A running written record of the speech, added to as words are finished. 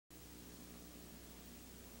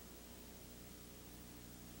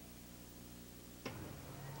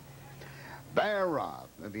Bear off.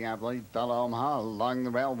 Moving up lead, Fellow Omaha along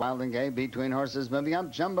the rail, Wild and Gay between horses. Moving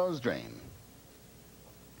up, Jumbo's Dream.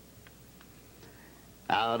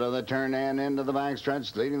 Out of the turn and into the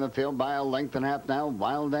backstretch, leading the field by a length and a half now,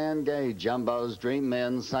 Wild and Gay. Jumbo's Dream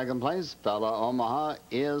in second place. Fellow Omaha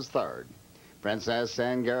is third. Princess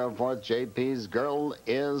Sangara fourth. JP's Girl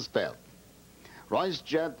is fifth. Royce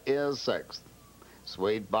Jet is sixth.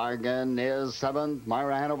 Sweet Bargain is seventh.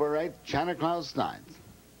 Myra Hanover eighth. China Klaus ninth.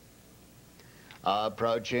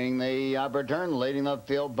 Approaching the upper turn, leading the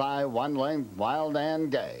field by one length, Wild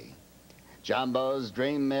and Gay. Jumbo's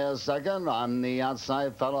Dream is second. On the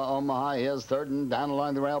outside, Fellow Omaha is third, and down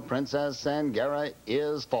along the rail, Princess Sangara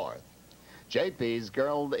is fourth. JP's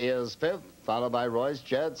Girl is fifth, followed by Royce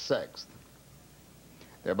Jet sixth.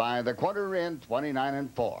 They're by the quarter in 29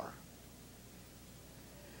 4.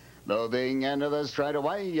 Moving into the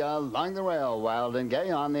straightaway along the rail, Wild and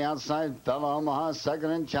Gay on the outside, Fellow Omaha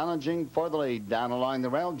second and challenging for the lead. Down along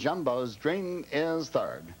the rail, Jumbo's Dream is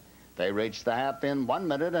third. They reach the half in 1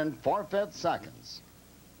 minute and 4/5 seconds.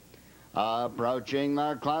 Approaching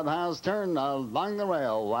the clubhouse turn along the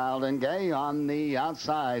rail, Wild and Gay on the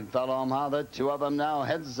outside, Fellow Omaha, the two of them now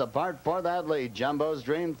heads apart for that lead. Jumbo's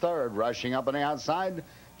Dream third, rushing up on the outside.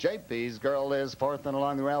 JP's Girl is fourth, and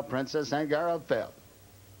along the rail, Princess Sangara fifth.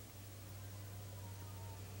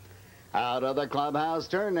 Out of the clubhouse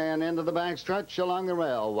turn and into the backstretch along the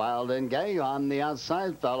rail, Wild and Gay on the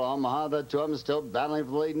outside, Fellow Omaha, the two of them still battling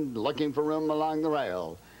for the lead and looking for room along the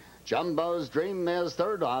rail. Jumbo's Dream is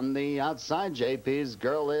third on the outside, JP's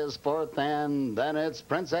Girl is fourth, and then it's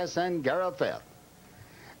Princess Sangara fifth.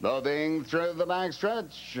 Moving through the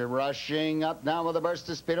backstretch, rushing up now with a burst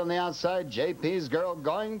of speed on the outside, JP's Girl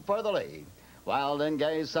going for the lead. Wild and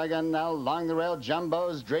Gay second, now along the rail,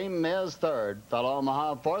 Jumbo's Dream is third. Fellow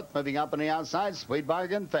Omaha fourth, moving up on the outside, Sweet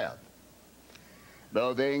Bargain fifth.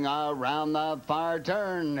 Moving around the far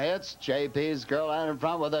turn, it's JP's Girl out in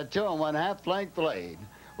front with a 2 1/2 length lead.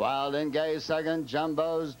 Wild and Gay second,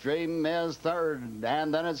 Jumbo's Dream is third,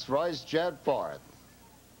 and then it's Royce Jet fourth.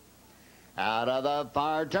 Out of the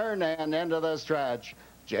far turn and into the stretch,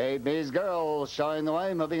 JP's Girl showing the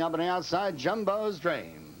way, moving up on the outside, Jumbo's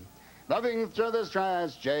Dream. Moving through the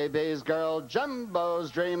stretch, JP's Girl,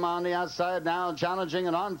 Jumbo's Dream on the outside now, challenging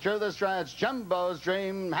and on through the stretch. Jumbo's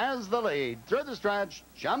Dream has the lead. Through the stretch,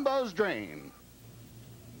 Jumbo's Dream.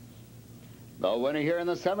 The winner here in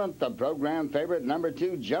the seventh, the program favorite, number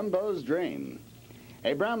 2, Jumbo's Dream.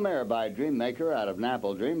 A brown mare by Dream Maker out of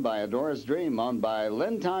Napple, Dream by Adoris Dream, owned by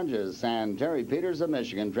Lynn Tonges and Terry Peters of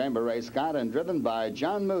Michigan, trained by Ray Scott and driven by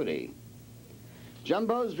John Moody.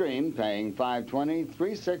 Jumbo's Dream paying $520,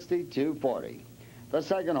 $360, $240. The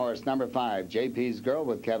second horse, number 5, JP's Girl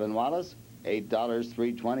with Kevin Wallace, $8,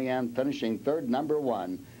 $320, and finishing third, number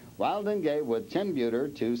 1, Wild and Gay with Tim Buter,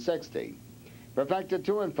 $260. Perfecta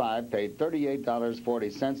 2 and 5 paid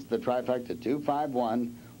 $38.40. The trifecta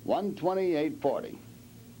 251, $128.40.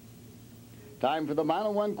 Time for the mile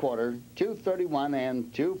and 1/4,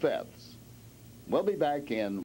 2:31 2/5. We'll be back in